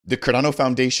The Cardano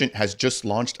Foundation has just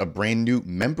launched a brand new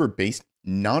member-based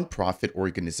nonprofit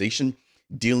organization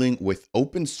dealing with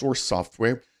open source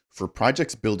software for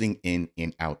projects building in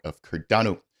and out of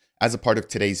Cardano. As a part of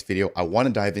today's video, I want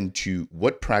to dive into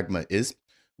what PRAGMA is,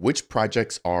 which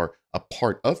projects are a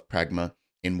part of PRAGMA,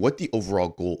 and what the overall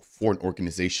goal for an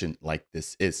organization like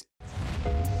this is.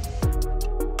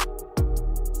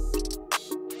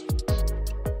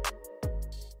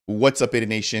 What's up, Beta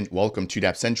Nation? Welcome to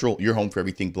Dapp Central, your home for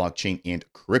everything blockchain and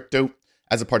crypto.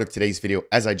 As a part of today's video,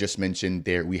 as I just mentioned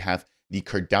there, we have the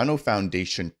Cardano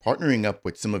Foundation partnering up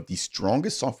with some of the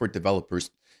strongest software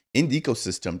developers in the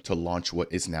ecosystem to launch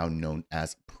what is now known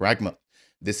as PRAGMA.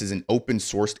 This is an open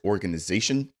source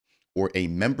organization, or a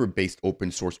member-based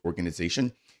open source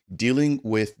organization dealing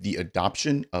with the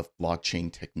adoption of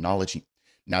blockchain technology.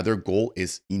 Now, their goal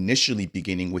is initially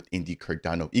beginning within the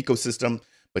Cardano ecosystem,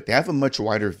 but they have a much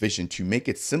wider vision to make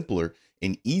it simpler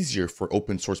and easier for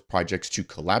open source projects to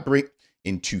collaborate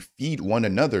and to feed one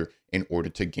another in order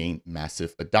to gain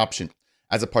massive adoption.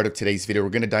 As a part of today's video, we're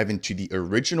going to dive into the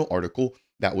original article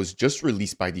that was just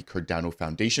released by the Cardano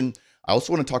Foundation. I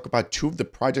also want to talk about two of the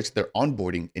projects they're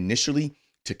onboarding initially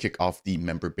to kick off the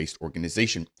member-based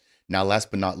organization. Now, last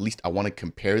but not least, I want to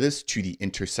compare this to the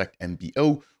Intersect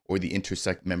MBO, or the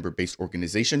Intersect member-based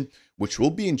organization, which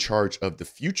will be in charge of the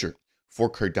future for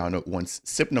Cardano once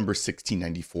SIP number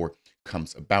 1694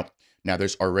 comes about. Now,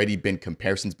 there's already been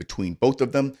comparisons between both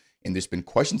of them, and there's been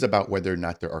questions about whether or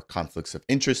not there are conflicts of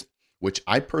interest, which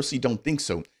I personally don't think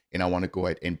so, and I want to go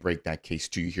ahead and break that case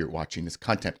to you here watching this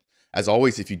content. As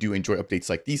always, if you do enjoy updates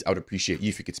like these, I would appreciate you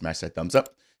if you could smash that thumbs up.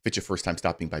 If it's your first time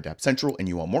stopping by Dapp Central and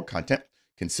you want more content,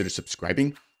 consider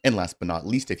subscribing. And last but not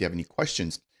least, if you have any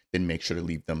questions, then make sure to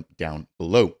leave them down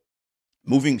below.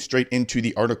 Moving straight into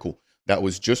the article that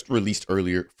was just released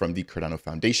earlier from the Cardano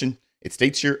Foundation. It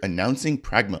states here, announcing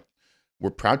PRAGMA. We're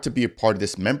proud to be a part of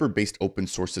this member-based open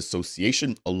source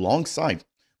association alongside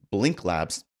Blink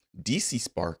Labs, DC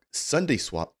Spark,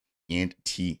 SundaeSwap, and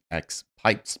TX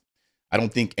Pipes. I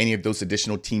don't think any of those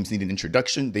additional teams need an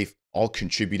introduction. They've all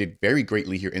contributed very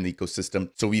greatly here in the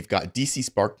ecosystem. So we've got DC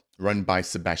Spark, run by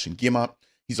Sebastian Guillemot.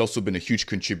 He's also been a huge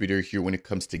contributor here when it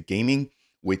comes to gaming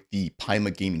with the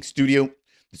PRAGMA Gaming Studio.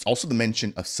 There's also the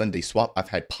mention of SundaeSwap. I've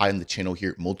had Pi on the channel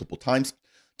here multiple times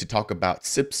to talk about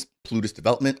SIPs, Plutus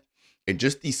development, and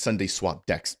just these SundaeSwap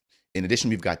decks. In addition,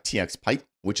 we've got TX Pipe,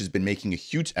 which has been making a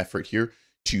huge effort here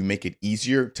to make it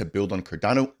easier to build on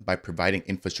Cardano by providing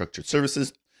infrastructure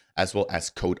services, as well as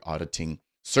code auditing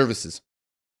services.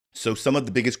 So some of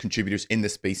the biggest contributors in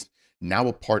this space now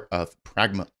a part of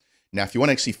PRAGMA. Now, if you want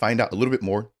to actually find out a little bit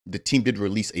more, the team did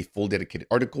release a full dedicated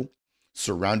article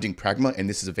surrounding PRAGMA, and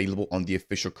this is available on the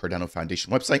official Cardano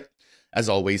Foundation website. As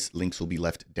always, links will be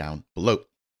left down below.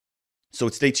 So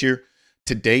it states here,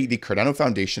 today, the Cardano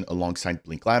Foundation, alongside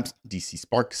Blink Labs, DC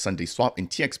Spark, SundaeSwap, and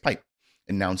TX Pipe,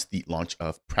 announced the launch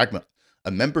of PRAGMA,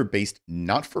 a member-based,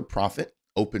 not-for-profit,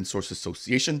 open source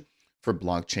association for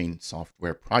blockchain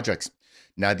software projects.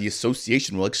 Now, the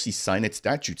association will actually sign its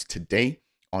statutes today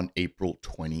on April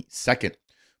 22nd.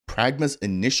 PRAGMA's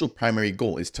initial primary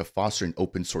goal is to foster an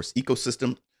open source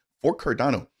ecosystem for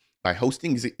Cardano by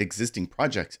hosting existing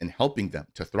projects and helping them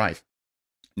to thrive.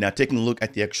 Now, taking a look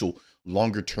at the actual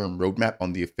longer term roadmap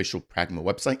on the official PRAGMA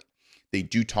website, they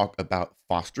do talk about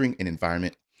fostering an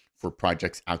environment for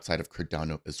projects outside of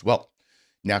Cardano as well.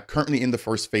 Now, currently in the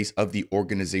first phase of the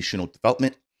organizational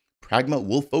development, PRAGMA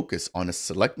will focus on a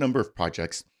select number of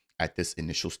projects at this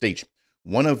initial stage.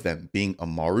 One of them being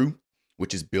Amaru,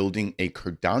 which is building a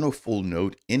Cardano full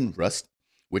node in Rust,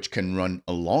 which can run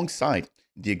alongside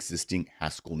the existing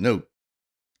Haskell node.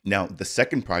 Now, the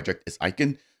second project is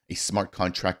Icon, a smart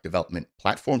contract development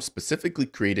platform specifically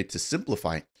created to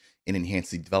simplify and enhance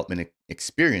the development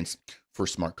experience for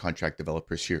smart contract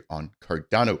developers here on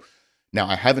Cardano. Now,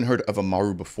 I haven't heard of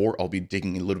Amaru before. I'll be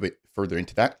digging a little bit further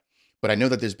into that, but I know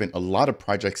that there's been a lot of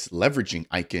projects leveraging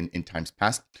Icon in times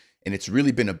past, and it's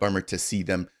really been a bummer to see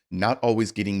them not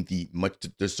always getting the much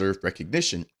deserved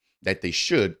recognition that they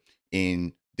should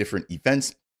in different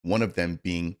events, one of them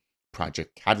being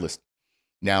Project Catalyst.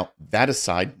 Now, that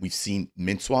aside, we've seen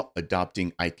MintSwap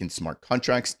adopting Icon smart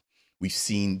contracts. We've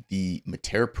seen the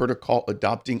Matera protocol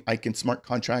adopting Icon smart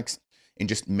contracts, and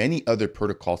just many other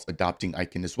protocols adopting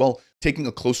Icon as well. Taking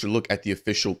a closer look at the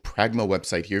official PRAGMA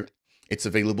website here, it's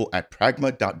available at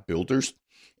pragma.builders.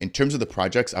 In terms of the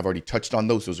projects, I've already touched on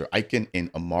those. Those are Icon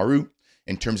and Amaru.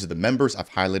 In terms of the members,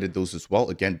 I've highlighted those as well.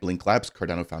 Again, Blink Labs,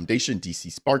 Cardano Foundation,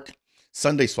 DC Spark,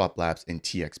 SundaeSwap Labs, and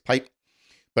TX Pipe.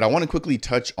 But I want to quickly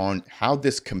touch on how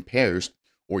this compares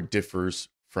or differs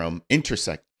from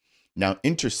Intersect. Now,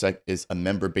 Intersect is a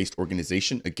member-based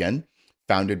organization, again,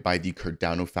 founded by the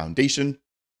Cardano Foundation.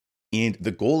 And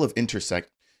the goal of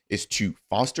Intersect is to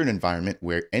foster an environment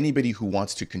where anybody who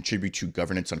wants to contribute to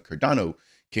governance on Cardano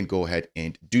can go ahead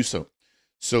and do so.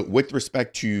 So with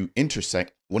respect to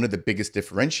Intersect, one of the biggest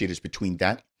differentiators between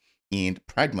that and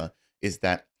PRAGMA is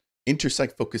that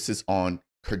Intersect focuses on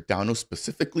Cardano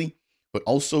specifically, but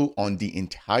also on the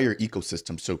entire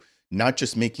ecosystem. So not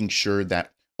just making sure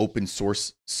that open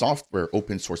source software,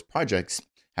 open source projects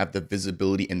have the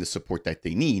visibility and the support that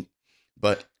they need,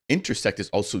 but Intersect is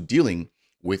also dealing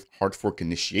with hard fork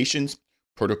initiations,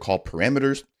 protocol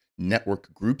parameters,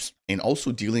 network groups, and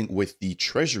also dealing with the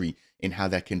treasury and how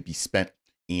that can be spent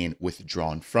and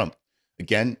withdrawn from.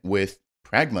 Again, with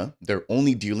PRAGMA, they're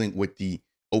only dealing with the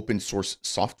open source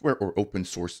software or open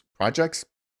source projects.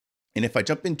 And if I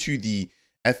jump into the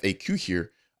FAQ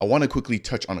here, I want to quickly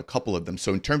touch on a couple of them.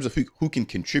 So in terms of who can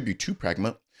contribute to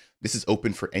PRAGMA, this is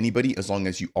open for anybody as long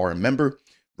as you are a member.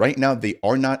 Right now, they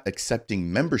are not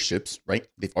accepting memberships, right?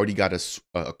 They've already got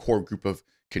a core group of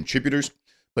contributors,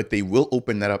 but they will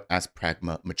open that up as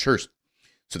PRAGMA matures.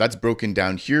 So that's broken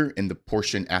down here in the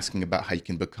portion asking about how you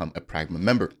can become a PRAGMA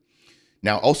member.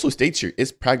 Now, also states here,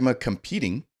 is PRAGMA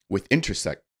competing with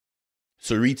Intersect?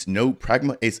 So it reads, no,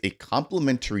 PRAGMA is a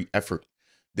complementary effort.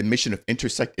 The mission of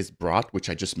Intersect is broad, which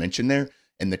I just mentioned there,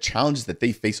 and the challenges that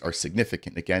they face are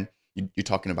significant. Again, you're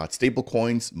talking about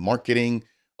stablecoins, marketing,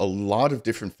 a lot of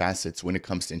different facets when it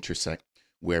comes to Intersect,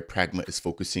 where PRAGMA is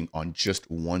focusing on just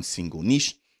one single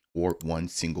niche or one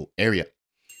single area.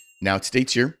 Now it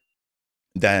states here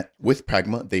that with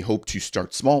PRAGMA, they hope to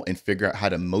start small and figure out how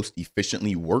to most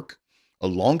efficiently work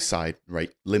alongside,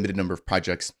 right, limited number of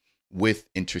projects with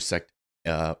Intersect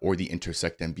or the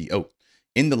Intersect MBO.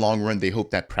 In the long run, they hope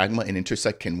that PRAGMA and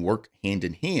Intersect can work hand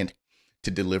in hand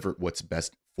to deliver what's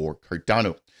best for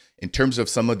Cardano. In terms of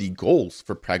some of the goals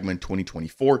for PRAGMA in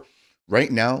 2024,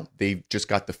 right now, they've just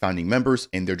got the founding members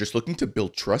and they're just looking to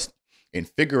build trust and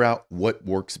figure out what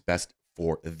works best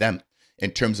for them.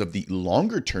 In terms of the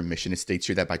longer term mission, it states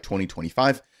here that by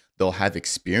 2025, they'll have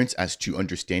experience as to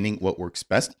understanding what works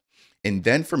best. And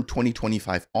then from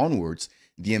 2025 onwards,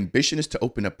 the ambition is to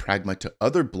open up PRAGMA to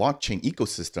other blockchain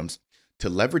ecosystems to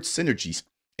leverage synergies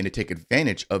and to take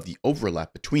advantage of the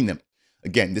overlap between them.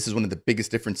 Again, this is one of the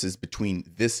biggest differences between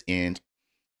this and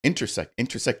Intersect.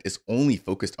 Intersect is only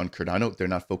focused on Cardano. They're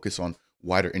not focused on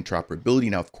wider interoperability.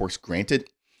 Now, of course, granted,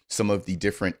 some of the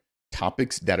different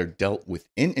topics that are dealt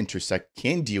within Intersect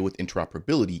can deal with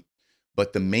interoperability,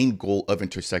 but the main goal of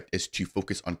Intersect is to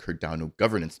focus on Cardano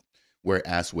governance,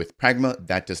 whereas with PRAGMA,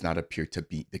 that does not appear to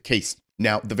be the case.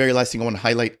 Now, the very last thing I want to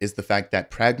highlight is the fact that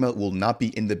PRAGMA will not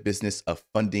be in the business of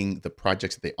funding the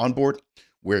projects that they onboard,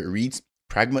 where it reads,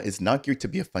 PRAGMA is not geared to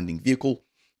be a funding vehicle.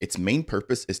 Its main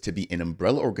purpose is to be an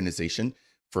umbrella organization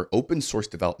for open source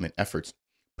development efforts.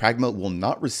 PRAGMA will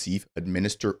not receive,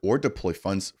 administer, or deploy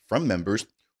funds from members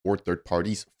or third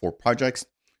parties for projects,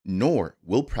 nor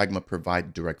will PRAGMA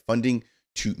provide direct funding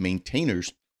to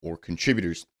maintainers or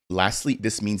contributors. Lastly,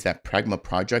 this means that PRAGMA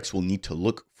projects will need to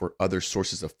look for other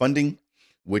sources of funding,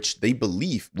 which they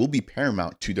believe will be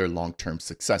paramount to their long-term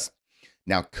success.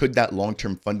 Now, could that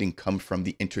long-term funding come from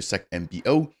the Intersect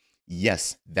MBO?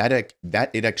 Yes, that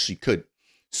it actually could.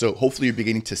 So hopefully you're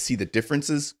beginning to see the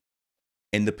differences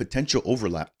and the potential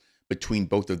overlap between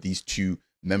both of these two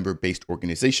member-based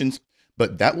organizations.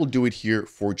 But that will do it here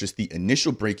for just the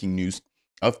initial breaking news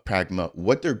of PRAGMA,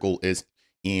 what their goal is,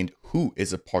 and who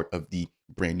is a part of the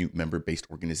brand new member-based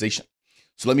organization.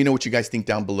 So let me know what you guys think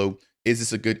down below. Is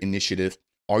this a good initiative?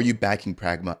 Are you backing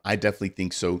PRAGMA? I definitely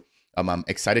think so. I'm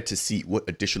excited to see what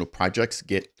additional projects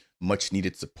get much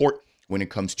needed support when it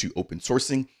comes to open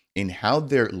sourcing and how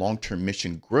their long-term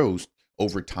mission grows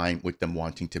over time with them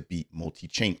wanting to be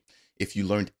multi-chain. If you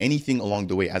learned anything along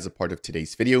the way as a part of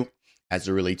today's video, as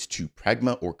it relates to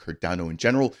PRAGMA or Cardano in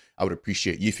general, I would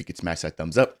appreciate you if you could smash that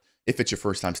thumbs up. If it's your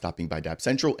first time stopping by Dapp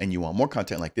Central and you want more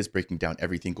content like this, breaking down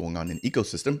everything going on in the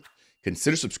ecosystem,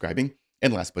 consider subscribing.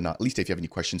 And last but not least, if you have any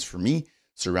questions for me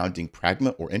surrounding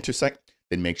PRAGMA or Intersect,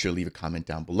 then make sure to leave a comment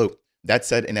down below. That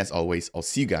said, and as always, I'll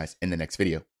see you guys in the next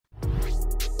video.